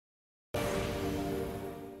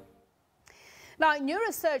Now, new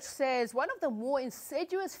research says one of the more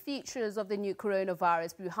insidious features of the new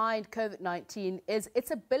coronavirus behind COVID-19 is its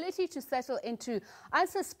ability to settle into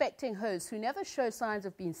unsuspecting hosts who never show signs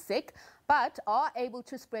of being sick, but are able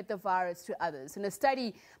to spread the virus to others. In a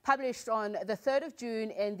study published on the 3rd of June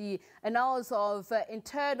in the Annals of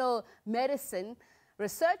Internal Medicine,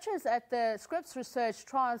 researchers at the Scripps Research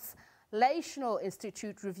Translational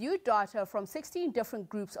Institute reviewed data from 16 different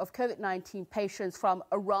groups of COVID-19 patients from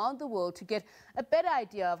around the world to get a better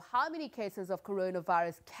idea of how many cases of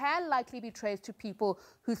coronavirus can likely be traced to people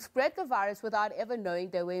who spread the virus without ever knowing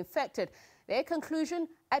they were infected. Their conclusion,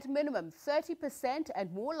 at minimum 30%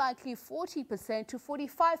 and more likely 40% to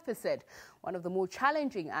 45%. One of the more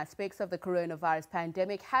challenging aspects of the coronavirus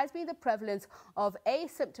pandemic has been the prevalence of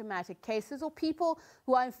asymptomatic cases, or people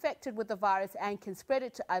who are infected with the virus and can spread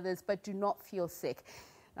it to others but do not feel sick.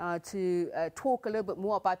 To talk a little bit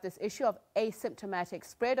more about this issue of asymptomatic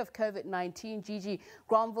spread of COVID-19, Gigi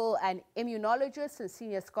Granville, an immunologist and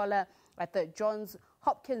senior scholar at the Johns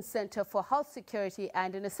Hopkins Center for Health Security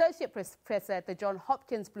and an associate professor at the Johns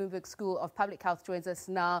Hopkins Bloomberg School of Public Health, joins us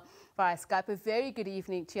now via Skype. A very good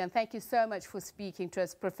evening to you, and thank you so much for speaking to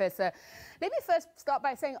us, Professor. Let me first start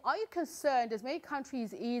by saying, are you concerned as many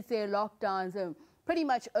countries ease their lockdowns and pretty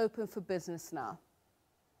much open for business now?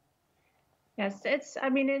 Yes,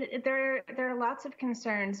 there are lots of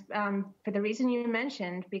concerns for the reason you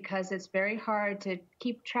mentioned, because it's very hard to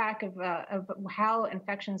keep track of how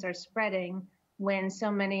infections are spreading when so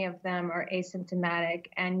many of them are asymptomatic,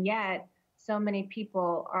 and yet so many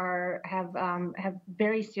people have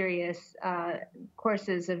very serious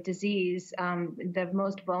courses of disease, the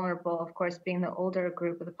most vulnerable, of course, being the older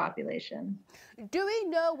group of the population. Do we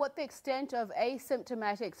know what the extent of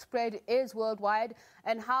asymptomatic spread is worldwide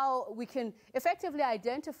and how we can effectively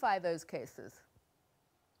identify those cases?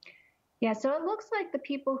 Yeah, so it looks like the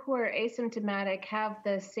people who are asymptomatic have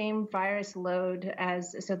the same virus load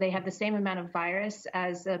so they have the same amount of virus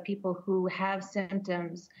as people who have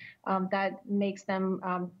symptoms. That makes them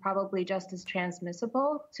probably just as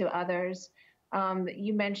transmissible to others.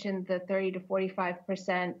 You mentioned the 30 to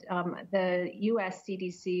 45%. The U.S.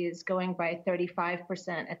 CDC is going by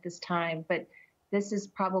 35% at this time, but this is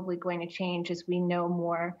probably going to change as we know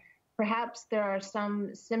more. Perhaps there are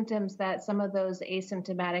some symptoms that some of those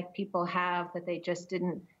asymptomatic people have that they just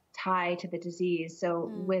didn't tie to the disease. So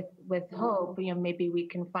with hope, maybe we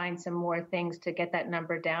can find some more things to get that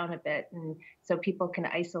number down a bit, and so people can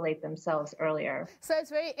isolate themselves earlier. So it's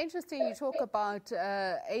very interesting you talk about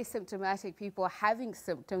asymptomatic people having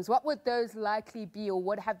symptoms. What would those likely be, or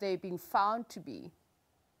what have they been found to be?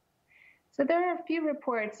 So there are a few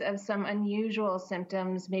reports of some unusual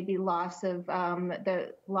symptoms, maybe the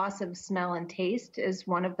loss of smell and taste is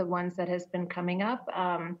one of the ones that has been coming up.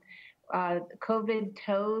 COVID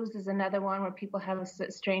toes is another one where people have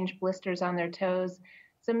strange blisters on their toes.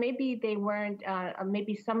 So maybe they weren't,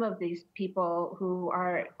 maybe some of these people who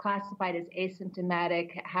are classified as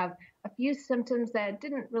asymptomatic have a few symptoms that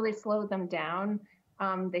didn't really slow them down.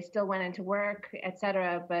 They still went into work, et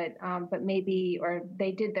cetera, but maybe, or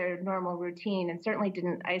they did their normal routine and certainly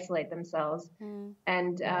didn't isolate themselves.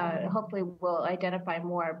 And hopefully we'll identify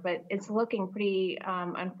more. But it's looking pretty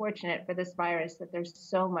unfortunate for this virus that there's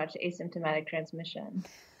so much asymptomatic transmission.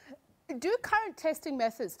 Do current testing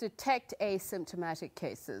methods detect asymptomatic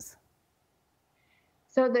cases?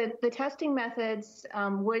 So the testing methods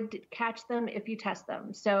would catch them if you test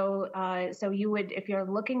them. So you would, if you're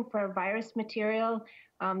looking for virus material,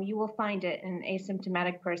 you will find it in an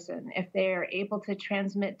asymptomatic person. If they're able to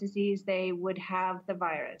transmit disease, they would have the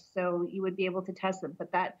virus. So you would be able to test them.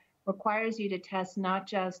 But that requires you to test not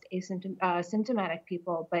just symptomatic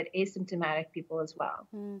people, but asymptomatic people as well.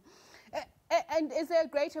 And is there a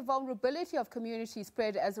greater vulnerability of community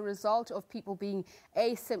spread as a result of people being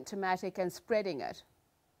asymptomatic and spreading it?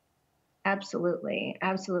 Absolutely,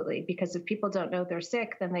 absolutely. Because if people don't know they're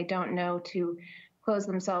sick, then they don't know to close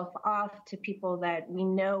themselves off to people that we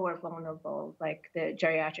know are vulnerable, like the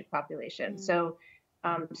geriatric population. So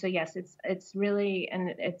yes, it's really,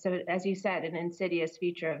 and it's, as you said, an insidious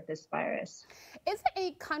feature of this virus. Is there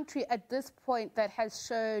any country at this point that has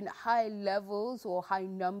shown high levels or high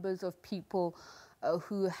numbers of people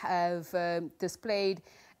who have displayed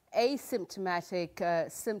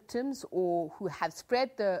asymptomatic symptoms, or who have spread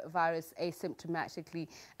the virus asymptomatically,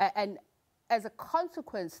 and as a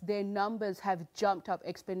consequence, their numbers have jumped up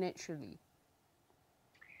exponentially?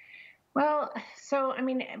 Well, so,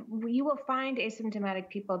 you will find asymptomatic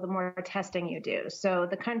people the more testing you do. So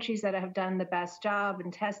the countries that have done the best job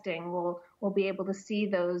in testing will be able to see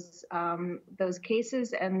those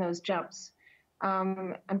cases and those jumps.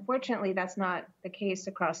 Unfortunately, that's not the case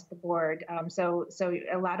across the board. So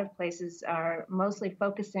a lot of places are mostly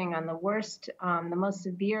focusing on the worst, the most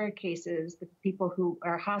severe cases, the people who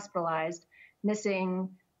are hospitalized, missing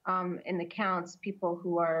in the counts people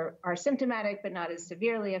who are symptomatic but not as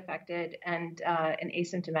severely affected, and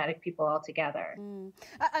asymptomatic people altogether.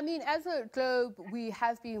 I mean, as a globe, we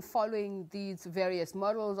have been following these various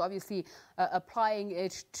models, obviously applying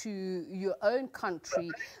it to your own country.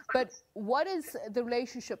 But what is the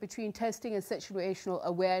relationship between testing and situational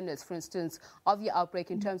awareness, for instance, of the outbreak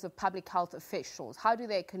in terms of public health officials? How do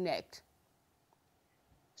they connect?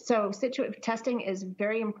 So testing is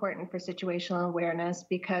very important for situational awareness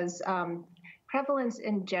because prevalence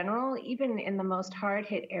in general, even in the most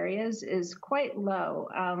hard-hit areas, is quite low.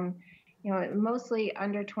 Mostly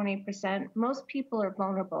under 20%. Most people are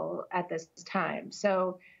vulnerable at this time.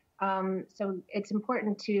 So it's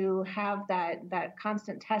important to have that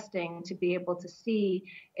constant testing to be able to see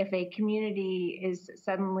if a community is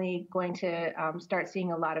suddenly going to start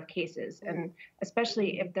seeing a lot of cases, and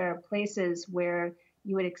especially if there are places where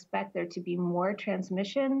you would expect there to be more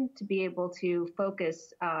transmission, to be able to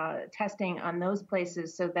focus testing on those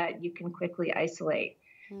places so that you can quickly isolate.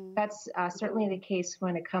 That's certainly the case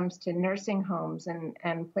when it comes to nursing homes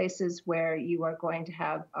and places where you are going to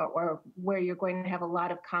have, or where you're going to have a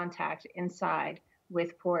lot of contact inside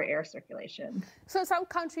with poor air circulation. So some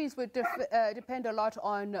countries would depend a lot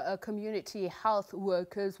on community health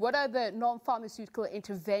workers. What are the non-pharmaceutical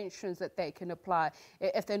interventions that they can apply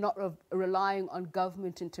if they're not relying on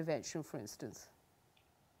government intervention, for instance?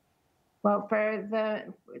 Well, for the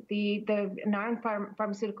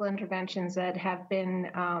non-pharmaceutical interventions that have been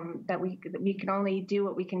that we can only do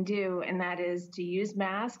what we can do, and that is to use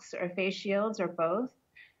masks or face shields or both.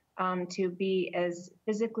 To be as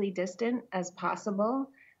physically distant as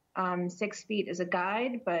possible. 6 feet is a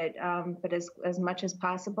guide, but as much as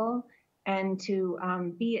possible, and to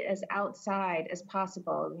be as outside as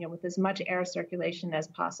possible, with as much air circulation as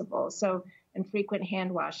possible. So, and frequent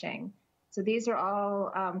hand washing. So these are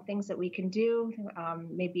all things that we can do.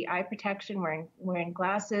 Maybe eye protection, wearing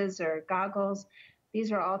glasses or goggles.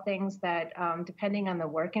 These are all things that, depending on the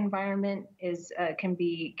work environment,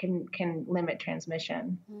 can limit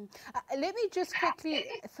transmission. Let me just quickly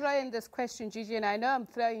throw in this question, Gigi, and I know I'm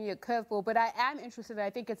throwing you a curveball, but I am interested. I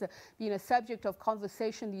think it's been a subject of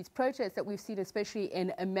conversation, these protests that we've seen, especially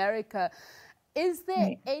in America. Is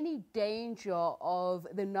there any danger of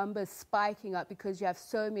the numbers spiking up because you have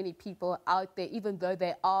so many people out there, even though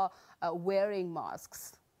they are wearing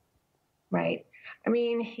masks? Right. I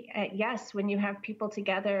mean, yes, when you have people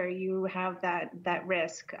together, you have that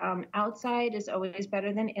risk. Outside is always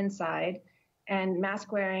better than inside, and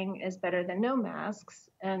mask wearing is better than no masks.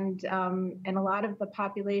 And a lot of the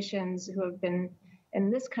populations who have been in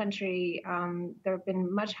this country, there have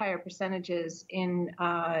been much higher percentages in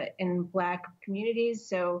Black communities.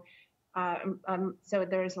 So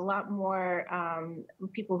there's a lot more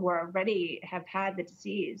people who already have had the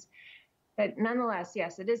disease. But nonetheless,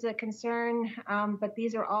 yes, it is a concern. But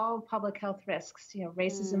these are all public health risks.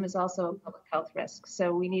 Racism is also a public health risk.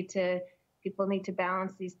 So people need to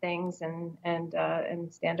balance these things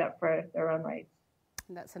and stand up for their own rights.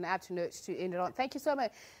 And that's an apt note to end it on. Thank you so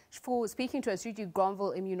much for speaking to us. Gigi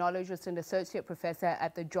Granville, immunologist and associate professor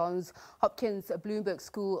at the Johns Hopkins Bloomberg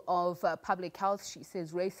School of Public Health. She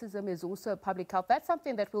says racism is also public health. That's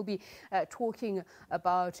something that we'll be talking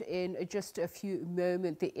about in just a few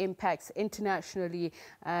moments, the impacts internationally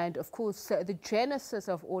and, of course, the genesis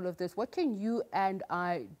of all of this. What can you and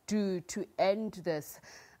I do to end this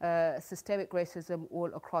systemic racism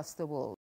all across the world?